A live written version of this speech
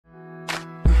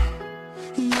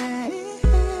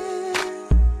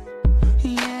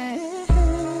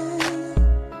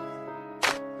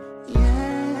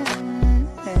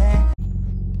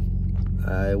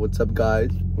What's up,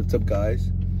 guys? What's up,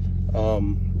 guys?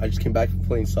 I just came back from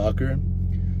playing soccer.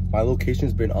 My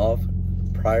location's been off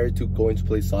prior to going to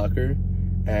play soccer,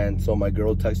 and so my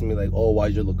girl texted me like, oh, why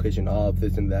is your location off,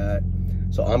 this and that.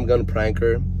 So I'm gonna prank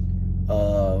her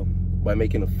by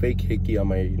making a fake hickey on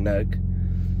my neck.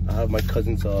 I have my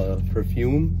cousin's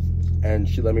perfume, and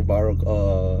she let me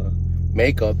borrow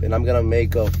makeup, and I'm gonna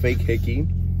make a fake hickey,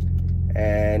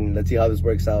 and let's see how this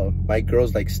works out. My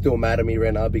girl's like still mad at me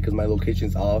right now because my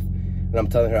location's off, and I'm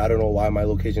telling her I don't know why my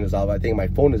location is off. I think my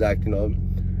phone is acting up,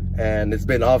 and it's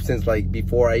been off since like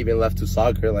before I even left to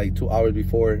soccer, like 2 hours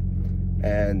before.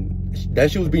 And then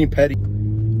she was being petty.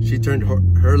 She turned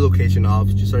her location off.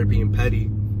 She started being petty,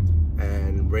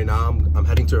 and right now I'm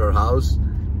heading to her house,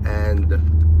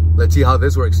 and let's see how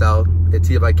this works out. Let's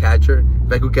see if I catch her,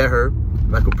 if I could get her,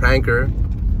 if I could prank her.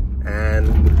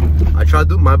 And I try to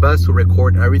do my best to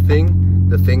record everything.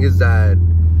 The thing is that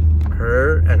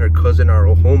her and her cousin are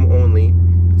home only,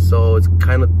 so it's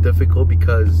kind of difficult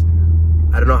because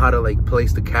I don't know how to like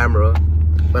place the camera,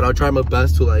 but I'll try my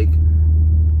best to like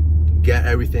get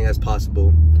everything as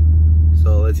possible.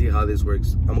 So let's see how this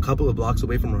works. I'm a couple of blocks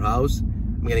away from her house.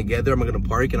 I'm gonna get there, I'm gonna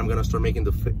park, and I'm gonna start making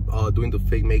the doing the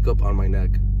fake makeup on my neck.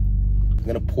 I'm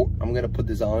gonna put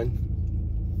this on.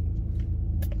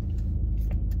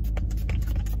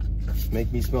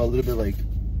 Make me smell a little bit like,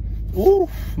 ooh,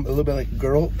 a little bit like a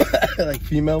girl, like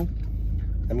female.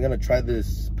 I'm gonna try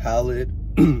this palette.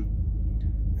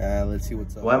 Let's see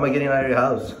what's up. Why am I getting out of your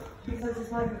house? Because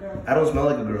it's like a girl. I don't smell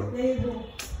like a girl. Yeah, you do.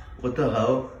 What the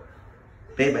hell?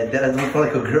 Babe, my dad doesn't smell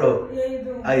like a girl. Yeah, you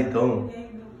do. I don't. Yeah, you do.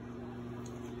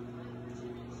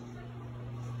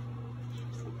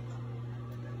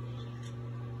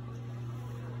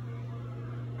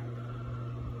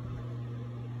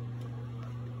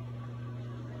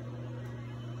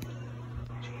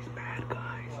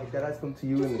 That I come to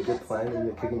you in a good plan and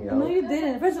you're kicking me out? No, you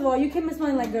didn't. First of all, you came in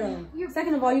smelling like girl.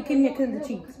 Second of all, you came here kissing the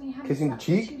cheeks. Kissing the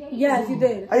cheek? Yes, you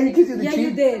did. I didn't kiss you in the cheek? Yeah,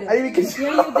 you did. I didn't kiss you.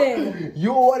 Yeah, you did.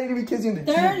 You wanted me kissing the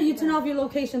cheek. Third, you turn off your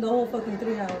location the whole fucking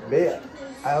 3 hours. Babe,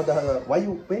 why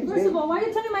you, babe, First of all, why are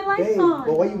you turning my lights babe, on?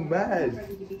 but why you mad?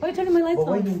 Why are you turning my lights But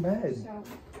why on? you mad?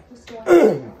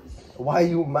 Why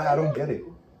you mad? I don't get it.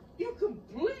 You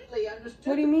completely understood.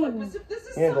 What do you mean?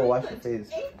 You ain't go wash your face.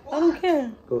 I don't care.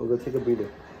 Go take a breather.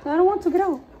 I don't want to. Get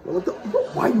out.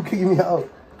 Why are you kicking me out?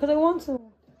 Because I want to.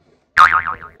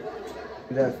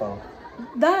 That's fine.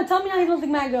 Donna, tell me now he looks like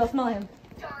mad girl. Smell him.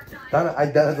 Donna, I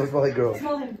don't smell like girl.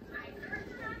 Smell him.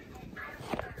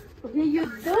 You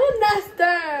do,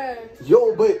 Nestor.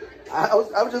 Yo, but I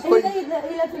was just He like...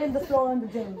 left it in the floor in the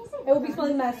gym. It would be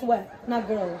smelling mad sweat, not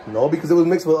girl. No, because it was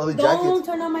mixed with other jackets. Don't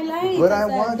turn on my lights. But I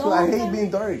want to. I hate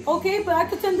being dark. Okay, but I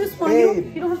could turn this one.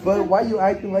 Babe, You don't have to but why you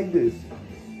acting like this?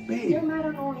 Babe. You're mad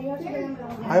annoying. You have to get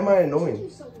annoying. How am I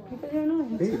annoying? Because you're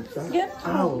annoying. Babe, stop. Get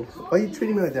Ow. Why are you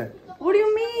treating me like that? What do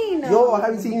you mean? Yo, I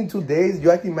haven't seen you in 2 days.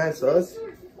 You acting mad sus?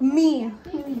 Me.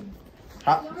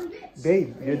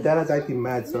 Babe, your dad is acting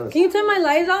mad sus. Can you turn my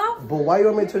lights off? But why you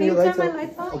want me to turn your lights turn off? my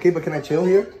lights off? Okay, but can I chill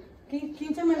here? Can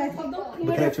you turn my lights off though?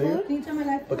 But can I show you? Can you turn my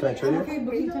lights off? But can I show you? Okay,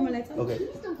 but can you turn my lights off? Okay.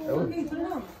 Okay, turn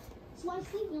it off. So I was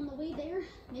thinking on the way there,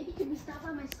 maybe could we stop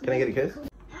by my school? Can I get a kiss?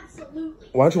 Absolutely.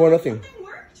 Why don't you want nothing?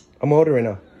 I'm older right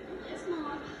now. Yes,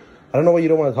 Mom. I don't know why you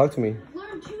don't want to talk to me.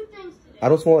 Learned 2 things today. I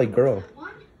don't smell like girl.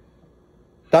 1,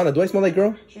 Donna, do I smell like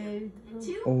girl? 2,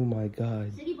 Oh my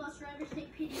god. city bus drivers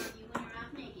take pity on you when you're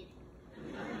half naked.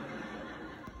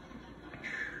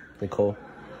 Nicole,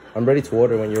 I'm ready to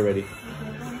order when you're ready.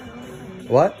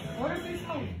 What?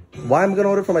 Why am I gonna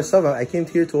order for myself? I came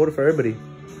here to order for everybody.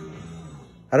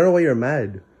 I don't know why you're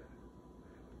mad.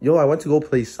 Yo, I went to go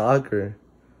play soccer.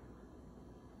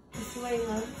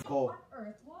 Cole,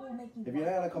 if you're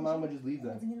not gonna come out, I'm gonna just leave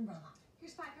then.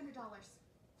 Here's $500.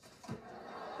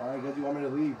 Alright, guys, you want me to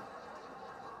leave?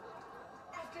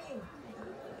 After you.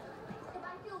 If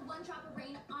I feel 1 drop of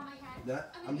rain on my head,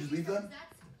 That? I'm just leave then?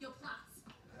 you'll plus.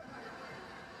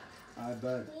 I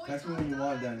bet. Text me when you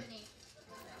want then.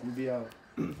 I'm gonna be out.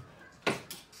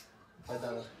 Bye,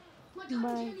 Donna. My cotton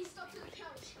candy stuck to the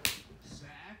couch.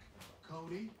 Zach,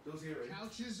 Cody, Those here, right?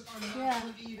 couches are not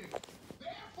for eating.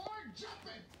 They're for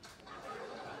jumping.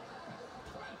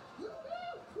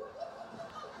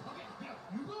 Okay, now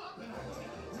you go up.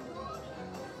 You go up.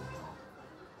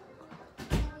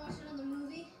 Want to watch another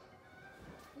movie?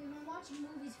 We've been watching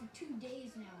movies for 2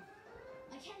 days now.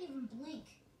 I can't even blink.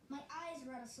 My eyes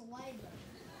are out of saliva.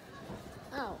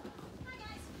 Oh. Bye,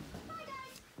 guys. Bye,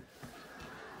 guys.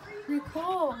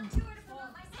 Nicole.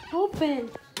 Open.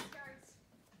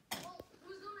 Well,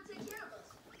 who's going to take care of us?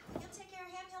 You'll take care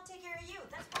of him, he'll take care of you.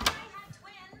 That's why I have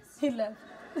twins. He left.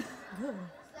 Is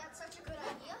that such a good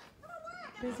idea?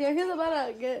 You see, he's about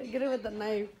to get it with the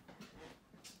knife.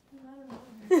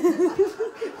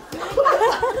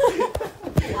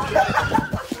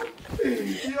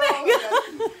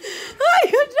 Oh,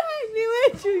 you trying me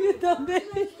with you dumb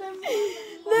bitch.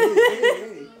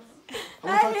 I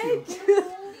hate you.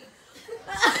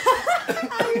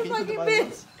 You fucking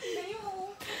bitch.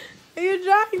 You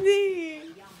dragged me.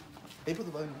 Hey, put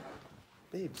the button.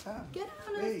 Babe, stop. Get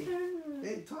out of Babe, here.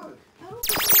 babe, talk. I don't want to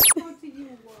talk to you.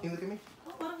 Can you look at me?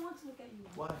 Oh, I don't want to look at you.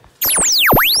 Why?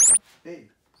 Babe,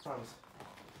 promise.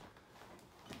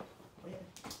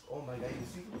 Oh my god, you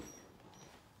see?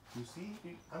 You see?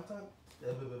 I'm talking.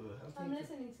 I'm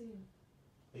listening to you.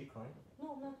 Are you crying? No,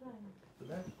 I'm not crying. But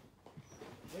then,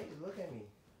 wait, look at me.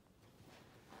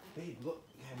 Babe, look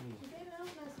at me. Get out,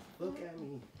 Look at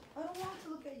me. I don't want to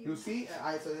look at you. You see?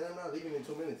 Alright, so then I'm not leaving in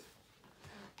 2 minutes.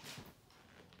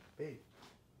 Babe.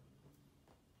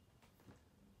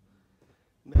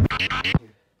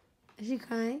 Is she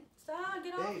crying? Stop,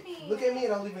 get off Babe, me. look at me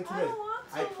and I'll leave in 2 I minutes. don't want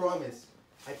to. I promise.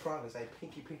 I promise. I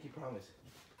pinky promise.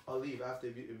 I'll leave after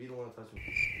if you don't want to touch me.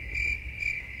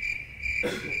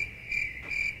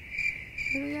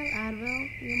 Do we have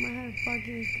Advil? You might have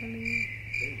fucking killing me.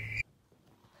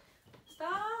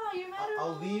 Stop, you're mad at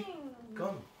I'll leave. me.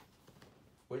 Come.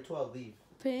 Wait till I'll leave.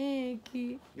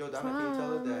 Pinky. Yo, Donna, can you tell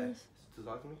her that to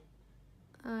talk to me?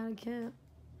 I can't.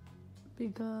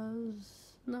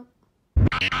 Because, no.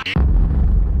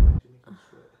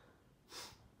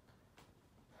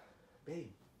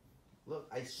 Babe, look,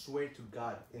 I swear to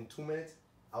God, in 2 minutes,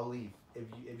 I'll leave.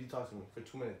 If you talk to me for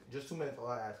 2 minutes. Just 2 minutes, all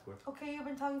I ask for. Okay, you've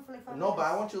been talking for like 5 No, minutes. but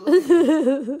I want you to look at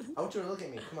me. I want you to look at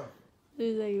me. Come on.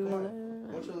 She's like, Come on.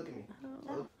 I want you to look at me.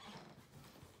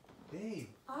 Babe.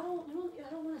 I don't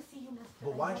want to see you, mister.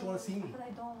 But why don't you want to see me? Because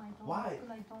I don't. Why? Because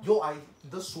I don't. Yo,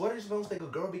 the sweater smells like a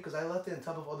girl because I left it on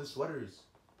top of all the sweaters.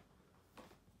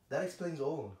 That explains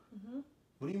all.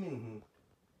 What do you mean?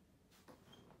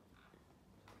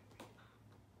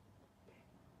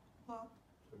 What?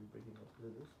 Are we breaking up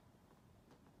because of this?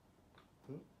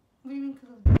 What do you mean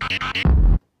because of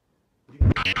What do you mean?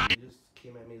 You just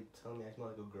came at me telling me I smell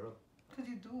like a girl. Because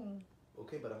you do.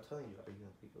 Okay, but I'm telling you, are you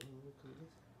gonna break up because of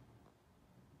this?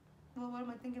 Well, what am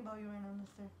I thinking about you right now,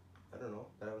 mister? I don't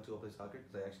know. That I went to go play soccer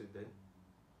because I actually did.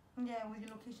 Yeah, with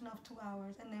your location off 2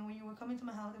 hours. And then when you were coming to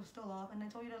my house, it was still off. And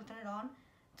I told you to turn it on.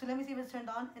 To let me see if it's turned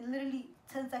on. And literally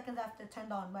 10 seconds after, it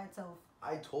turned on by itself.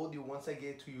 I told you once I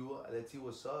get to you, let's see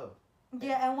what's up.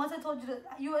 Yeah, and once I told you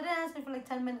that, you didn't answer me for like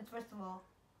 10 minutes, first of all.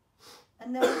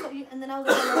 And then, I was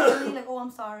like, oh,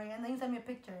 I'm sorry. And then you sent me a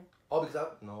picture. Oh,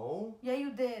 because no. Yeah,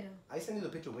 you did. I sent you the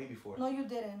picture way before. No, you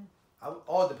didn't.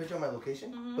 Oh, the picture of my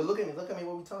location? But look at me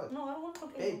what we talk. No, I don't want to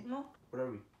look at Babe, you. No. what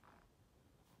are we?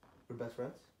 We're best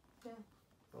friends? Yeah.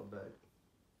 Oh, bad.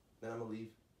 Then I'm gonna leave.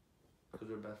 Because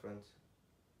we're best friends.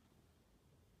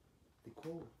 They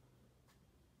cool.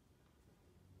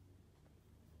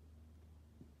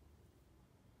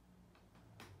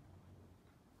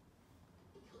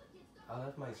 I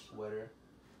left my sweater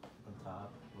on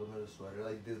top, a little bit of sweater,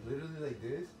 like this, literally like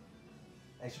this.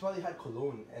 And she probably had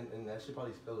cologne, and that shit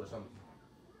probably spilled or something.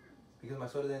 Because my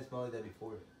sweater didn't smell like that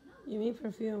before. You need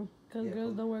perfume, because Yeah,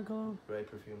 girls don't wear cologne. Right,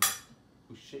 perfume.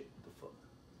 Oh shit, the fuck?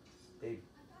 Babe.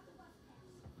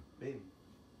 Babe.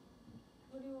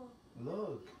 What do you want?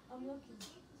 Look. I'm looking.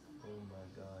 Oh my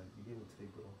god, you gave me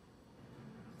tape, bro.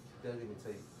 You gotta give me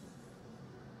tape.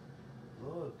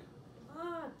 Look.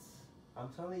 What? I'm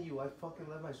telling you, I fucking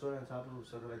left my sweater on top of a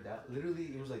sweater like that. Literally,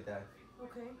 it was like that.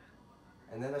 Okay.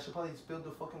 And then I should probably spilled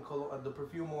the fucking cologne, the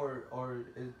perfume, or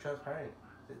it's transparent.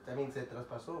 That means it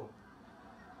traspasó.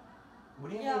 What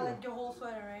do you mean? Yeah, like your whole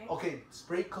sweater, right? Okay,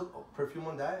 spray perfume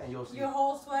on that and you'll see. Your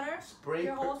whole sweater? Spray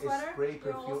your whole sweater? Spray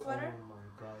perfume. Your whole sweater? Oh my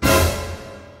god.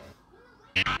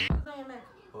 What's on your neck?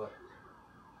 What?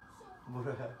 What's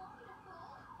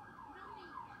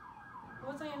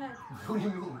on your neck? What do you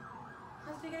mean?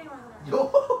 Let's take it on my neck. Yo,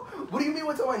 what do you mean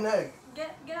what's on my neck? Get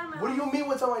out of my What do you mean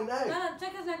what's on my neck? No,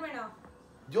 check his neck right now.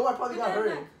 Yo, I probably got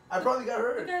hurt. I probably got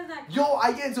hurt. Look at his neck. Yo,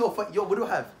 I get into a fight. Yo, what do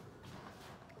I have?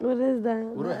 What is that?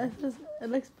 What do I have? It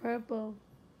looks purple.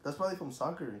 That's probably from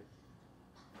soccer.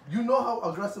 You know how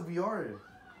aggressive we are.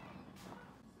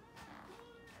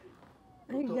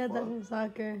 I get that from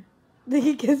soccer. Did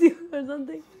he kiss you or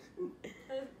something?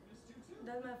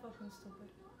 That's my fucking stupid.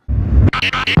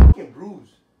 Fucking bruise.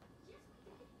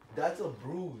 That's a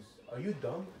bruise. Are you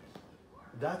dumb?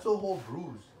 That's a whole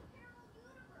bruise.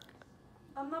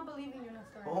 I'm not believing you,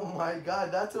 Nestor. Oh my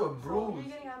god, that's a You're bruise.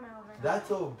 getting out of my house right now.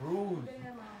 That's a bruise. You're getting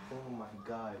out of my house. Oh my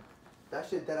god. That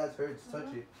shit that ass hurts.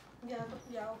 Touch it. Yeah,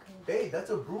 okay. Hey, that's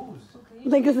a bruise. Okay,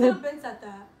 you should have been said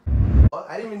that.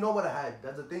 I didn't even know what I had.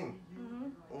 That's the thing.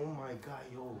 Oh my god,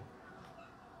 yo.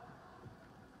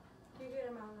 You get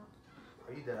him out now.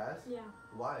 Are you dead ass? Yeah.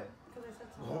 Why? Because I said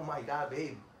so. Oh my god,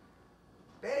 babe.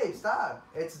 Babe, stop.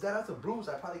 It's dead ass a bruise.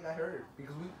 I probably got hurt.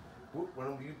 Because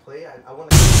when we play, I want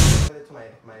to get it to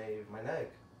my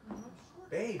neck.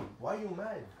 Babe, why are you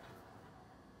mad?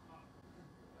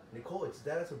 Nicole, it's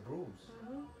dead ass a bruise.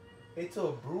 It's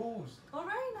a bruise.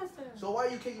 Alright, Nestor. So why are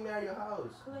you kicking me out of your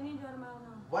house? Because I need you out of my house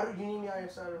now. Why do you need me out of your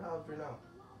side of the house right now?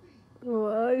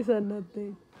 Well, I said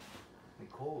nothing.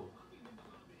 Nicole.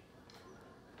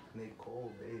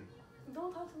 Nicole, babe.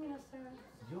 Don't talk to me, Nestor.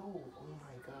 Yo, oh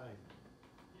my god.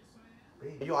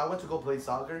 Babe. Yo, I went to go play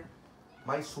soccer.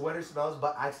 My sweater smells,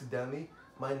 but accidentally,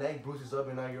 my neck bruises up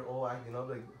and now you're all acting up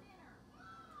like...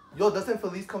 Yo, doesn't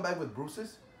Felice come back with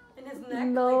bruises? In his neck?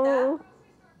 No.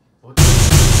 Like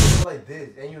that? Like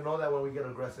this, and you know that when we get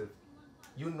aggressive.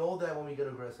 You know that when we get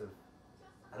aggressive.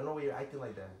 I don't know why you're acting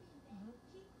like that.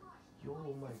 Yo,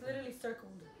 oh my god. It's literally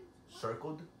circled.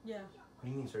 Circled? Yeah. What do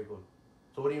you mean circled?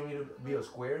 So what do you mean to be a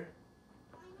square?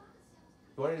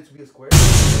 You wanted it to be a square? A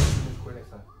square next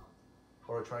time.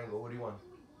 Or a triangle. What do you want?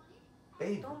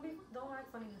 Babe. Don't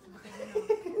act funny.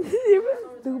 You're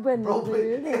stupid. Bro, but,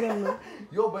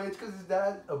 yo, but it's because it's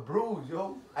that a bruise,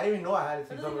 yo. I didn't even know I had it.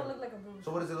 It doesn't even look like a bruise.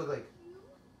 So what does it look like?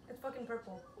 It's fucking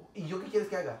purple. Yo, ¿qué quieres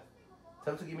que haga?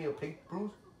 Tell him to give me a pink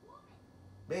bruise?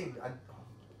 Babe,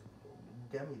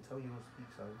 damn it, tell me you don't speak,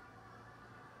 son.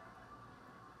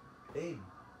 Babe.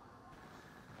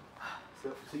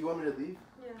 So you want me to leave?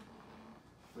 Yeah.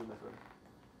 Where's my phone?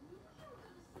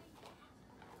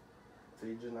 So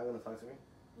you're just not gonna talk to me?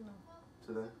 No.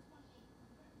 So then,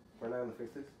 we're not gonna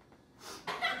fix this?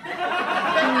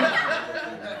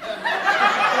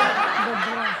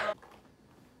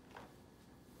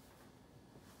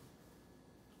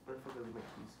 Where the fuck are my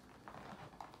keys?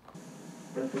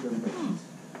 Where the fuck are my keys?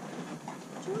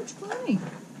 George Clooney.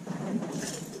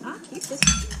 I'll keep this.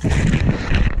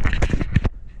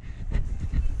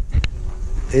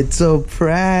 It's a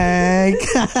prank.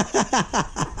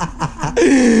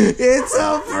 It's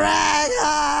a prank.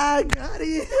 Ah,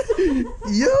 Gotti.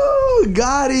 Yo,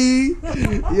 Gotti.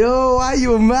 Yo, why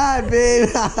you mad, babe?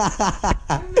 It's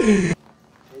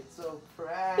a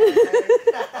prank.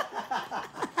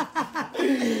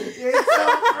 It's a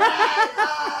prank.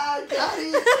 Ah,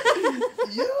 Gotti.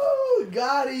 Yo,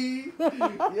 Gotti.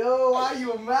 Yo, why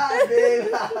you mad,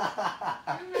 babe?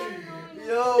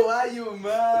 Yo, why you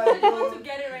mad? I want to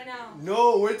get it right now.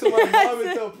 No, wait till my mom.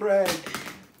 It's a prank.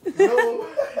 No.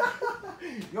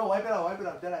 Yo, wipe it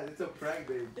out, Deadass. It's a prank,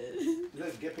 babe.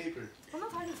 Look, get paper. I'm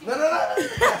not talking to you. No.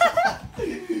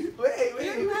 Wait.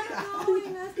 You're not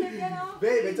going, Nestor. Get off.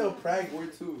 Babe, it's a prank. We're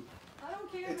two. I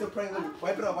don't care. It's a prank. Look,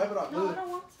 wipe it off. No, Look. I don't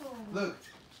want to. Look.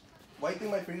 Why do you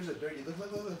think my fingers are dirty? Look.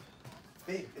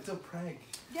 Babe, it's a prank.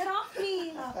 Get off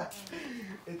me.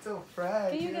 It's a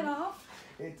prank. Can you get off?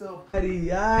 It's a Maddie.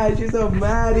 Yeah, she's a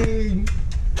Maddie.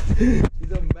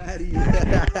 She's a Maddie.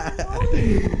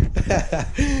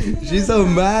 She's a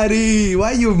Maddie.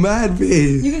 Why you mad,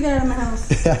 babe? You can get out of my house.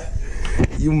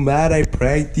 You mad I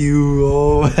pranked you.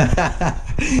 Oh.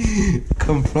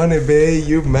 Confront it, babe.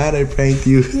 You mad I pranked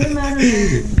you. You're mad at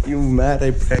me. You mad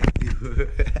I pranked you.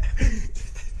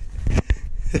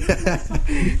 I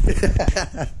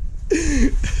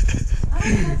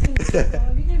don't have to.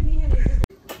 You can be here later.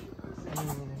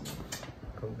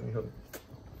 Come to me, hug.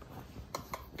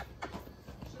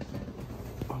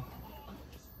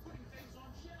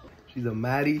 She's a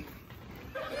Maddie.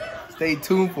 Stay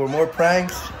tuned for more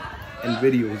pranks and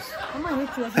videos. I might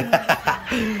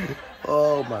hit you.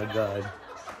 Oh my god.